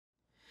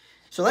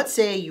So let's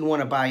say you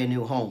want to buy a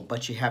new home,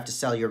 but you have to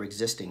sell your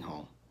existing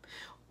home.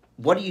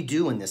 What do you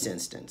do in this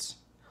instance?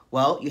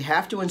 Well, you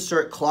have to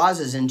insert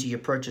clauses into your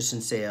purchase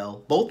and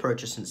sale, both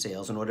purchase and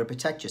sales, in order to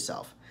protect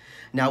yourself.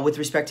 Now, with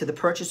respect to the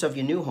purchase of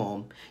your new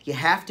home, you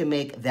have to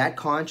make that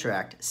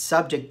contract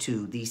subject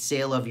to the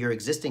sale of your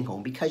existing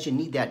home because you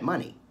need that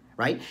money,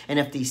 right? And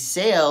if the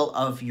sale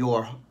of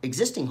your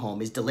existing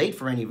home is delayed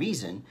for any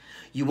reason,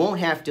 you won't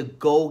have to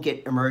go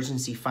get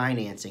emergency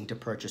financing to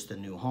purchase the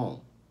new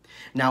home.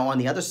 Now, on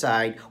the other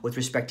side, with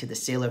respect to the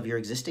sale of your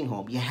existing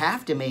home, you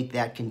have to make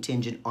that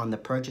contingent on the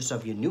purchase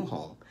of your new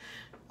home.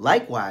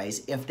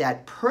 Likewise, if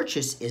that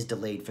purchase is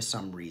delayed for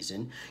some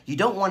reason, you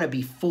don't want to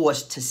be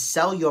forced to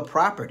sell your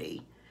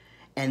property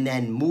and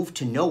then move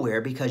to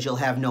nowhere because you'll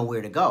have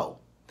nowhere to go.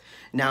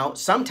 Now,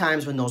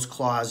 sometimes when those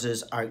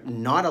clauses are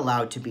not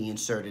allowed to be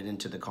inserted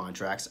into the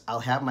contracts, I'll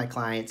have my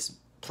clients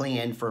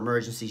plan for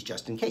emergencies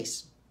just in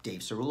case.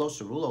 Dave Ceruolo,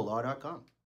 CeruoloLaw.com.